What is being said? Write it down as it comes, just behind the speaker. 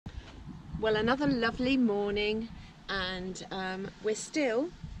Well, another lovely morning, and we're still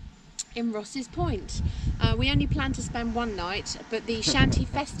in Ross's Point. We only planned to spend one night, but the Shanty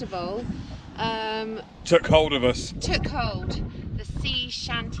Festival took hold of us. Took hold. The Sea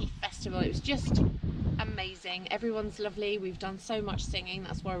Shanty Festival. It was just amazing. Everyone's lovely. We've done so much singing.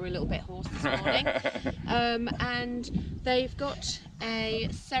 That's why we're a little bit hoarse this morning. And they've got a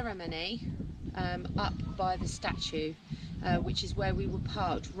ceremony up by the statue, which is where we were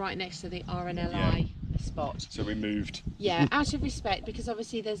parked, right next to the RNLI spot. So we moved. Yeah, out of respect, because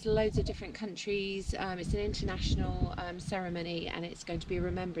obviously there's loads of different countries. It's an international ceremony, and it's going to be a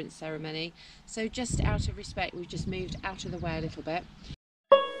remembrance ceremony. So just out of respect, we've just moved out of the way a little bit.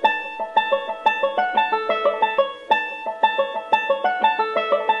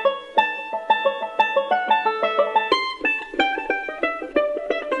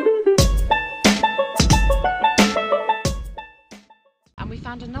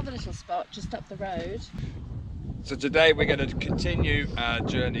 Found another little spot just up the road. So today we're going to continue our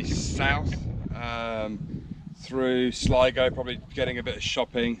journey south through Sligo, probably getting a bit of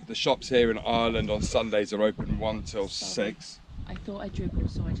shopping. The shops here in Ireland on Sundays are open 1 till 6. I thought I dribbled,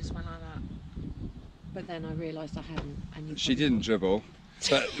 so I just went like that. But then I realised I hadn't. And she didn't dribble,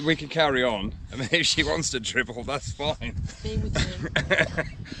 but we can carry on. I mean, if she wants to dribble, that's fine. Being with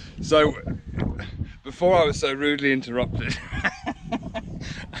you. So, before I was so rudely interrupted,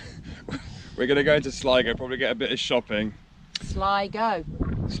 we're going to go into Sligo, probably get a bit of shopping. Sligo.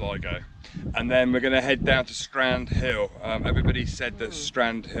 And then we're going to head down to Strandhill. Everybody said that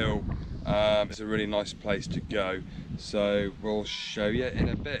Strandhill is a really nice place to go. So we'll show you in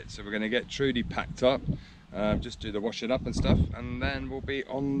a bit. So we're going to get Trudy packed up, just do the washing up and stuff, and then we'll be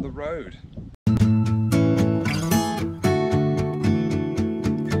on the road.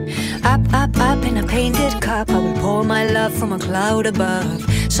 Up in a painted cup, I will pour my love from a cloud above.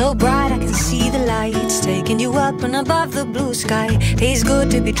 So bright I can see the lights, taking you up and above the blue sky. Tastes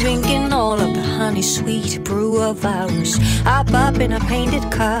good to be drinking all of the honey sweet brew of ours. Up in a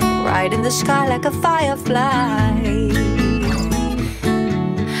painted cup, right in the sky like a firefly.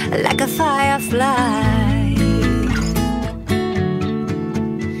 Like a firefly.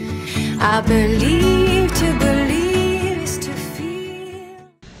 I believe to believe is to feel.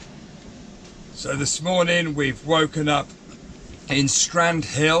 So this morning we've woken up in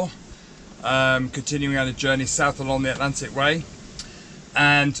Strandhill, continuing on a journey south along the Atlantic Way,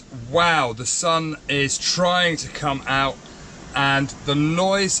 and wow, the sun is trying to come out and the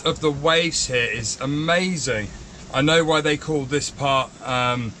noise of the waves here is amazing. I know why they call this part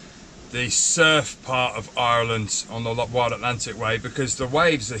the surf part of Ireland on the Wild Atlantic Way, because the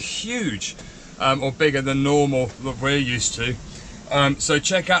waves are huge, or bigger than normal that we're used to. So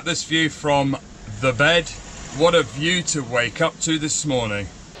check out this view from the bed. What a view to wake up to this morning.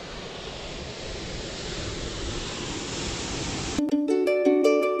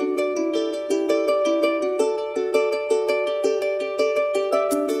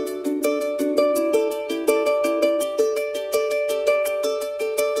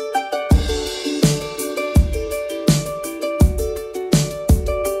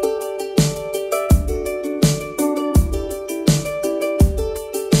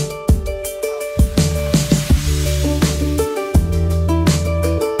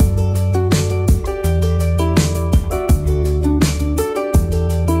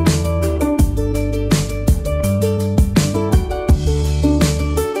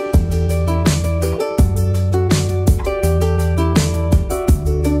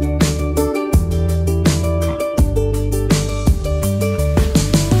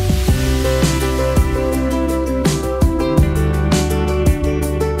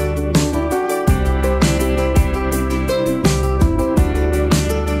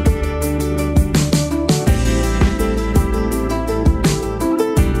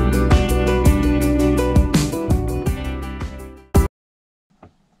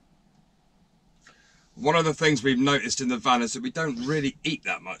 One of the things we've noticed in the van is that we don't really eat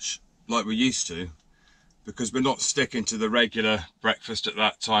that much like we used to, because we're not sticking to the regular breakfast at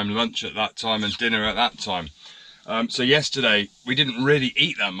that time, lunch at that time and dinner at that time. So yesterday we didn't really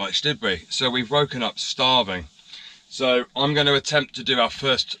eat that much, did we? So we've woken up starving. So I'm going to attempt to do our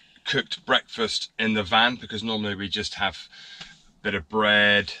first cooked breakfast in the van, because normally we just have a bit of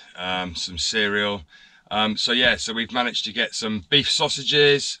bread, some cereal. So yeah, so we've managed to get some beef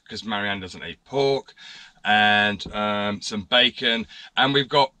sausages, because Marianne doesn't eat pork, and some bacon, and we've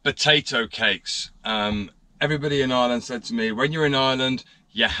got potato cakes. Everybody in Ireland said to me, when you're in Ireland,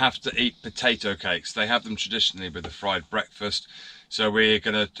 you have to eat potato cakes. They have them traditionally with a fried breakfast. So we're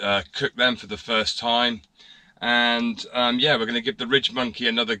going to cook them for the first time, And yeah, we're going to give the ridge monkey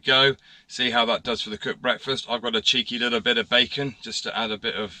another go, see how that does for the cooked breakfast. I've got a cheeky little bit of bacon just to add a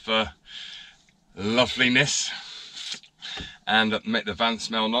bit of loveliness and make the van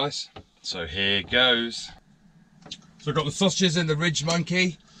smell nice. So here goes. So I've got the sausages in the ridge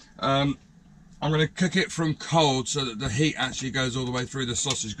monkey. I'm going to cook it from cold so that the heat actually goes all the way through the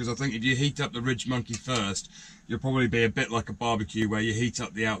sausage, because I think if you heat up the ridge monkey first, you'll probably be a bit like a barbecue where you heat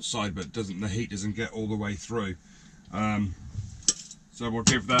up the outside but the heat doesn't get all the way through. So we'll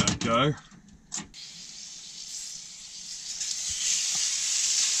give that a go.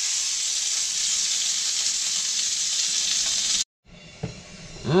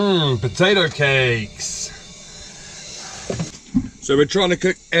 Potato cakes. So we're trying to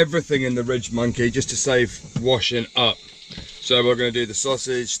cook everything in the ridge monkey just to save washing up. So we're going to do the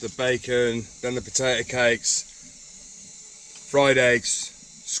sausage, the bacon, then the potato cakes, fried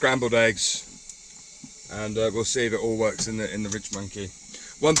eggs, scrambled eggs, and we'll see if it all works in the ridge monkey.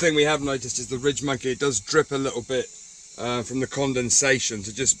 One thing we have noticed is the ridge monkey, it does drip a little bit from the condensation,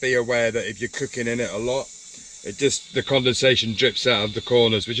 so just be aware that if you're cooking in it a lot, the condensation drips out of the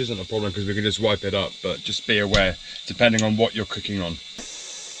corners, which isn't a problem because we can just wipe it up, but just be aware depending on what you're cooking on.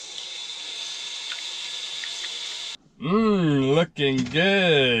 Looking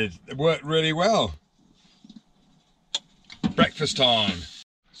good. It worked really well. Breakfast time.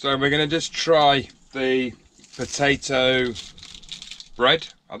 So we're going to just try the potato bread.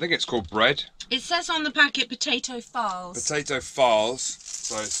 I think it's called bread. It says on the packet potato farls. Potato farls.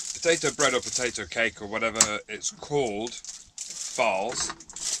 So it's potato bread or potato cake or whatever it's called. Farls.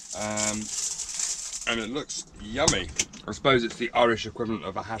 And it looks yummy. I suppose it's the Irish equivalent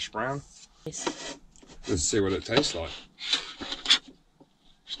of a hash brown. Let's see what it tastes like.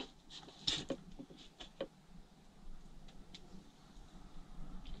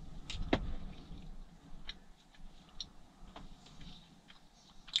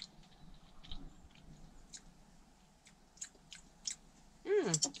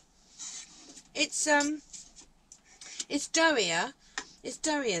 It's doughier. It's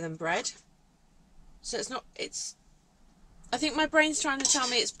doughier than bread. So it's not. I think my brain's trying to tell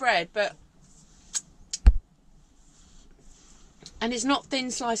me it's bread, but. And it's not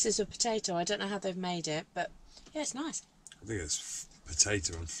thin slices of potato. I don't know how they've made it, but yeah, it's nice. I think it's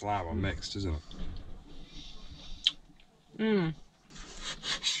potato and flour mixed, isn't it?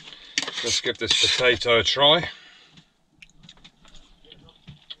 Let's give this potato a try.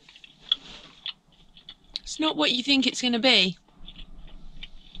 It's not what you think it's going to be.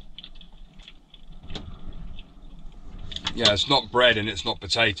 Yeah, it's not bread and it's not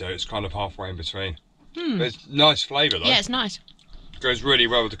potato. It's kind of halfway in between. But it's nice flavour though. Yeah, it's nice. Goes really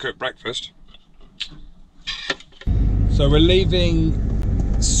well with the cooked breakfast. So we're leaving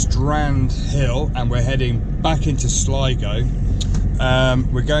Strandhill and we're heading back into Sligo.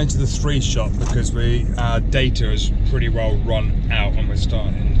 We're going to the 3 shop because our data is pretty well run out and we're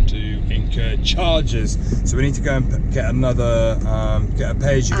starting to incur charges. So we need to go and get another, get a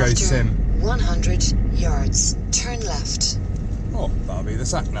pay-as-you-go sim. 100 yards, turn left. Oh, that'll be the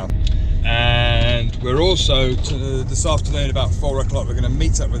sack now. And we're also, this afternoon about 4 o'clock, we're going to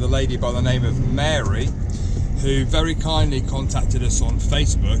meet up with a lady by the name of Mary, who very kindly contacted us on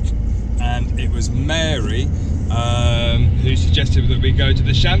Facebook. And it was Mary who suggested that we go to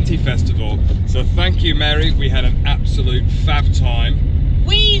the Shanty Festival. So thank you, Mary. We had an absolute fab time.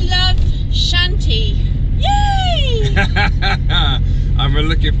 We love Shanty. Yay! And we're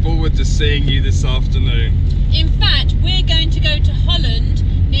looking forward to seeing you this afternoon. In fact, we're going to go to Holland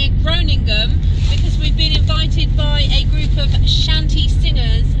near Groningen because we've been invited by a group of shanty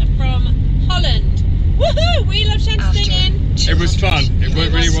singers from Holland. Woohoo! We love shanty singing. It was fun. It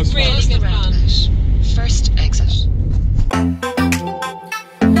really was fun. Really good fun. First exit.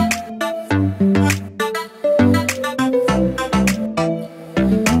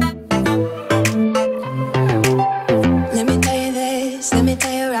 Let me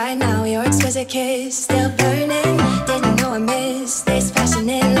tell you right now, your exquisite kiss still burning. Didn't know I missed this passion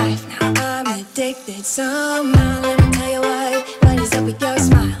in life. Now I'm addicted somehow. Let me tell you what is up with your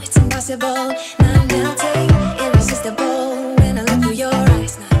smile? It's impossible, not melting, irresistible. When I look through your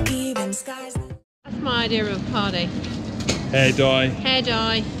eyes, not even skies. That's my idea of a party. Hair dye. Hair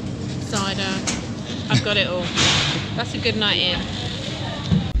dye, cider. I've got it all. That's a good night in.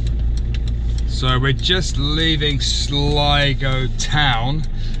 So we're just leaving Sligo Town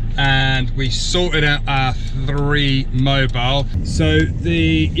and we sorted out our 3 mobile. So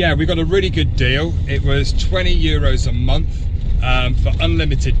we got a really good deal. It was €20 a month for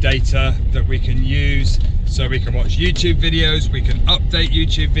unlimited data that we can use, so we can watch YouTube videos, we can update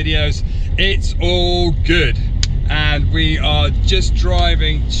YouTube videos. It's all good. and we are just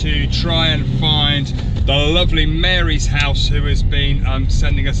driving to try and find the lovely Mary's house, who has been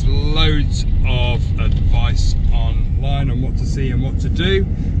sending us loads of advice online on what to see and what to do.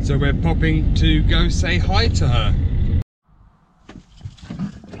 So we're popping to go say hi to her.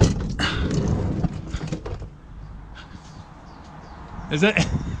 Is it?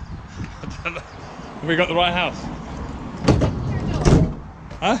 I don't know. Have we got the right house?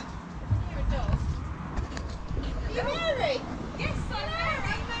 Huh?